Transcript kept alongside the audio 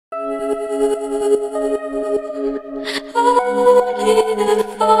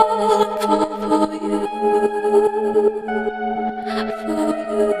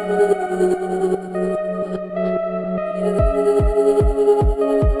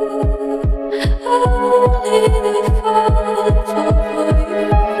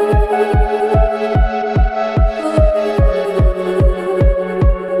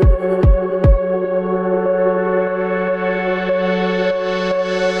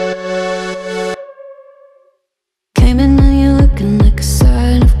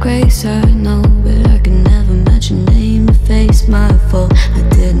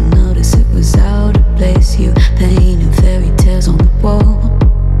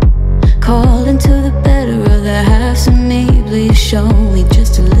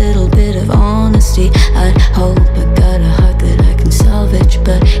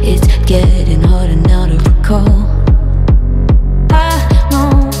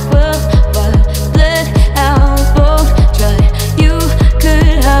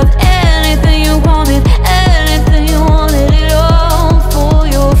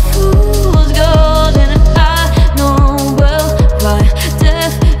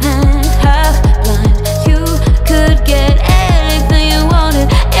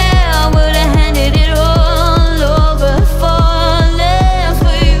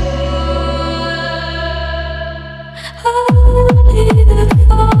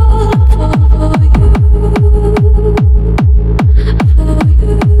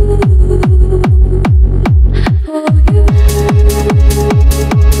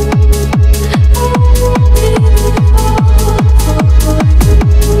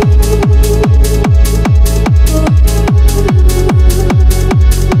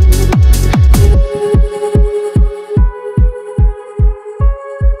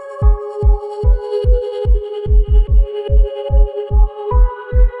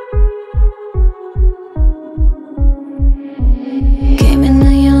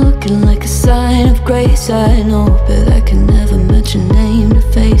I know, but I can never match your name to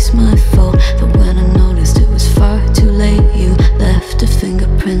face my fault. But when I noticed it was far too late, you left a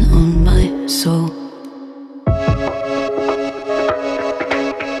fingerprint on my soul.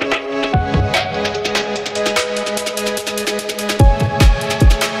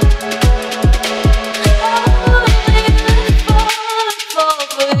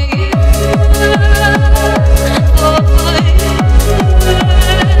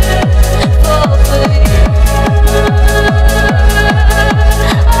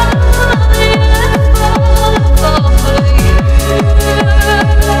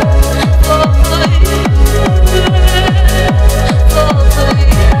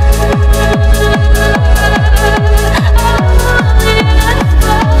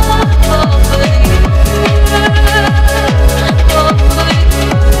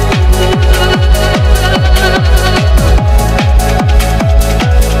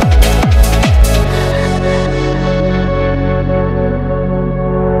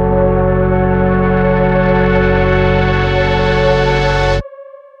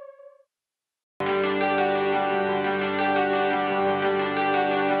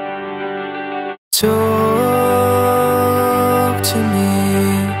 Talk to me,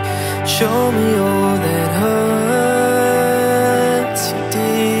 show me all that hurts you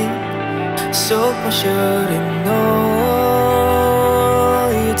did. Soak my shirt in all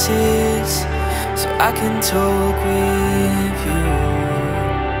your tears, so I can talk with you.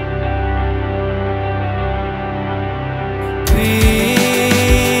 Breathe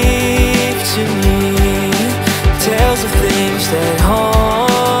to me, tales of things that haunt.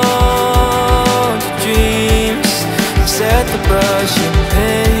 Set the brush and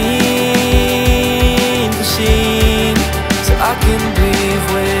paint the scene, so I can breathe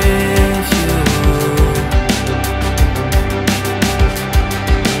with you.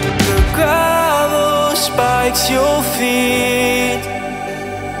 The gravel spikes your feet,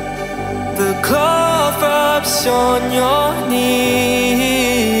 the cloth rubs on your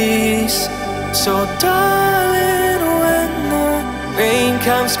knees. So darling, when the rain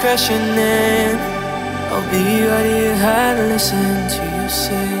comes crashing in, I'll be right here and listen to you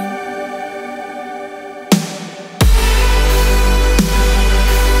sing.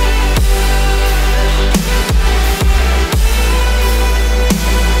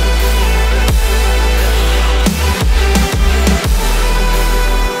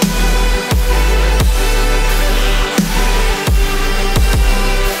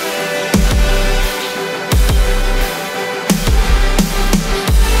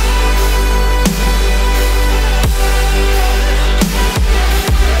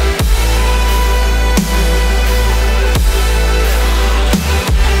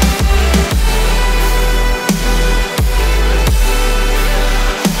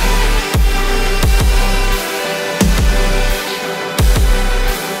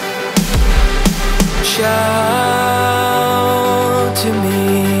 to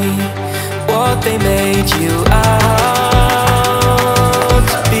me what they made you out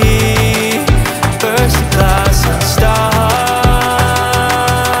to be. First class and start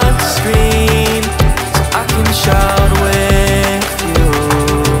to scream so I can shout with you.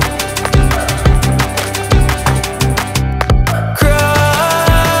 Cry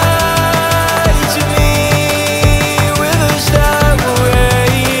to me rivers that will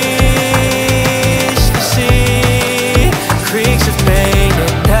raise the sea, creeks of pain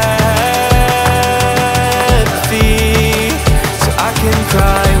and apathy, so I can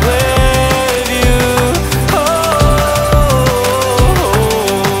cry with you.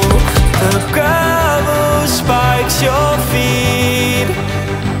 The gravel spikes your feet,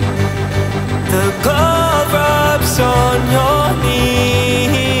 the glove rubs on your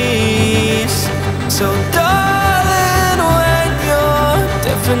knees. So darling, when you're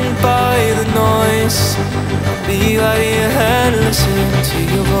deafened by the noise, I'll be right here and listen to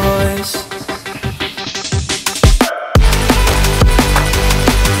your voice.